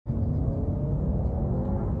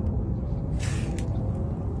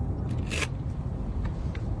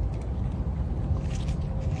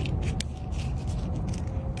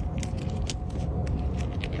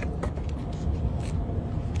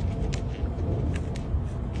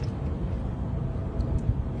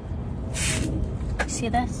see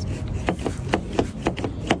this?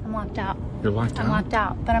 I'm locked out. You're locked out? I'm locked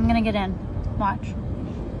out, but I'm gonna get in. Watch.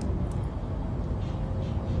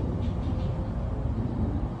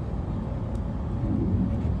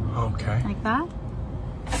 Okay. Like that.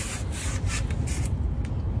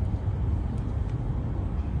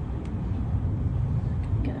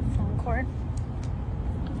 Get a phone cord.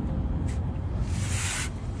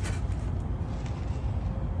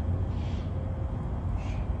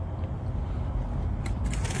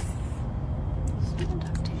 Some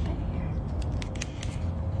duct tape in here.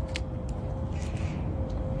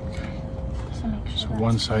 So make sure So that's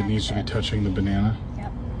one side needs to be connected. touching the banana.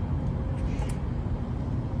 Yep.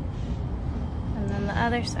 And then the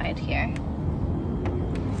other side here.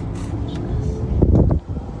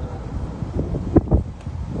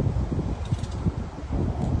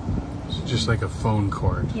 It's just like a phone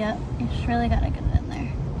cord. Yep, you just really gotta get it in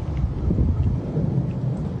there.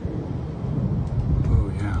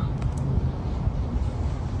 Oh, yeah.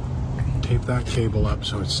 Tape that cable up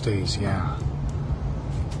so it stays, yeah.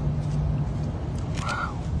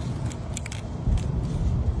 Wow.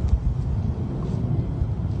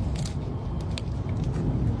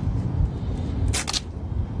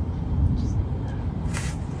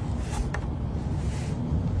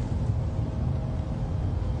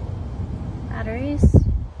 Batteries,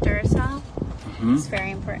 Duracell, it's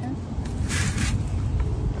very important.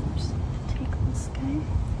 Just take this guy.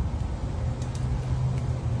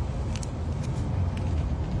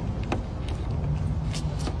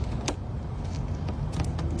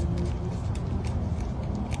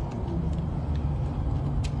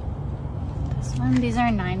 This one, these are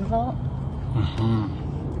 9-volt.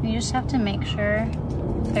 You just have to make sure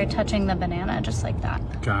they're touching the banana just like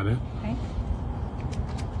that. Got it. Right?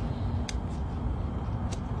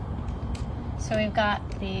 So we've got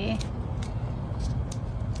the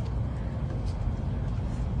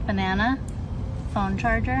banana phone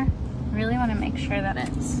charger. Really want to make sure that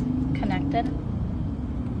it's connected.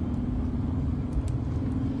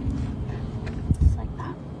 Just like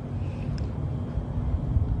that.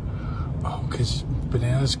 Oh, because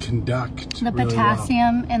bananas conduct The really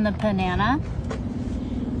potassium in the banana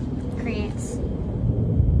creates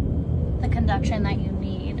the conduction that you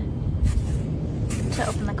need to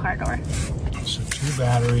open the car door. well. So 2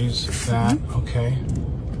 batteries, that, okay.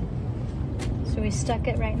 So we stuck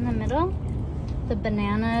it right in the middle. The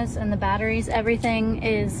bananas and the batteries, everything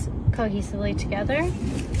is cohesively together.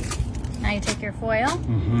 Now you take your foil.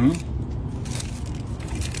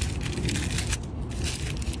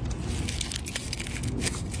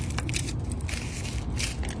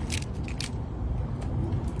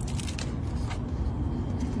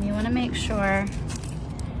 You want to make sure.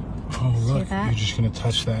 Oh, look, that? you're just going to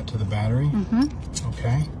touch that to the battery?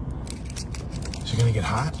 Okay. Is it going to get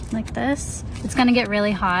hot? Like this. It's going to get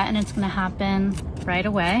really hot and it's going to happen right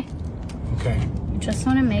away. Okay. You just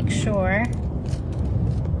want to make sure.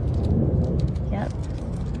 Yep.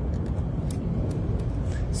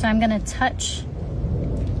 So I'm going to touch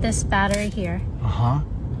this battery here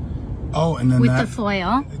Oh, and then with that, the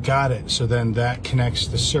foil. got it. So then that connects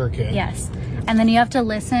the circuit. Yes. And then you have to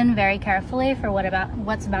listen very carefully for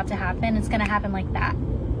what's about to happen. It's going to happen like that.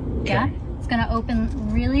 Yeah? Okay. It's going to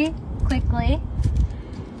open really quickly.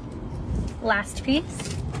 Last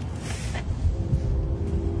piece.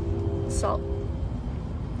 Salt.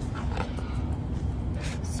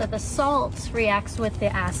 So the salt reacts with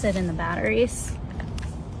the acid in the batteries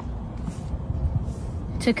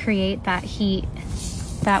to create that heat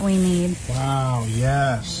that we need. Wow,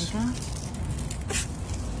 yes. There we go.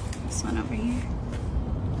 This one over here.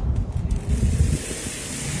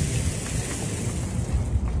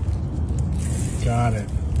 Got it.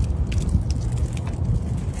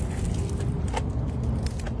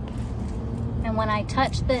 And when I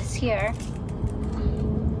touch this here,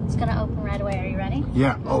 it's gonna open right away. Are you ready?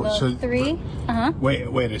 Yeah. We'll go 3.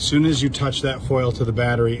 Wait. As soon as you touch that foil to the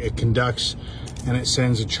battery, it conducts and it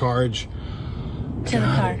sends a charge To the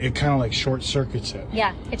car. It kind of like short circuits it.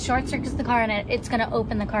 Yeah, it short circuits the car and it's gonna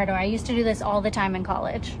open the car door. I used to do this all the time in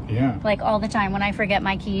college. Yeah. Like all the time when I forget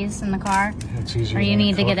my keys in the car It's easier. or you than a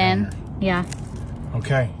need to get in. coat Yeah. hanger.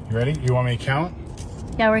 Okay, you ready? You want me to count?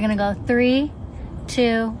 Yeah, we're gonna go 3,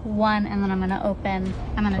 2, 1, and then I'm gonna open.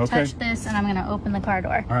 I'm gonna Okay. touch this and I'm gonna open the car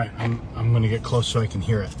door. All right, I'm gonna get close so I can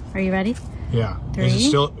hear it. Are you ready? Yeah. 3.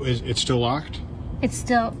 Is it still locked? It's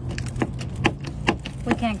still,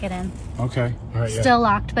 we can't get in. Okay. All right. Still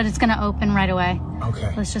locked, but it's gonna open right away. Yeah.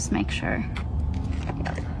 Okay. Let's just make sure.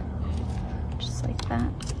 Just like that.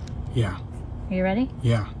 Yeah. Are you ready?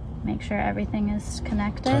 Yeah. Make sure everything is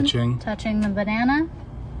connected. Touching the banana.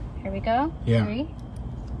 Here we go. Yeah. 3.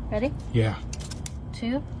 Ready? Yeah.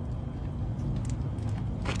 tube.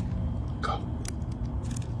 Go.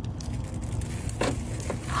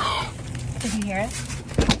 Did you hear it?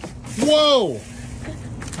 Whoa!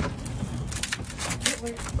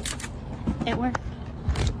 It worked.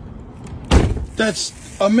 That's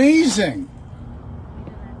amazing.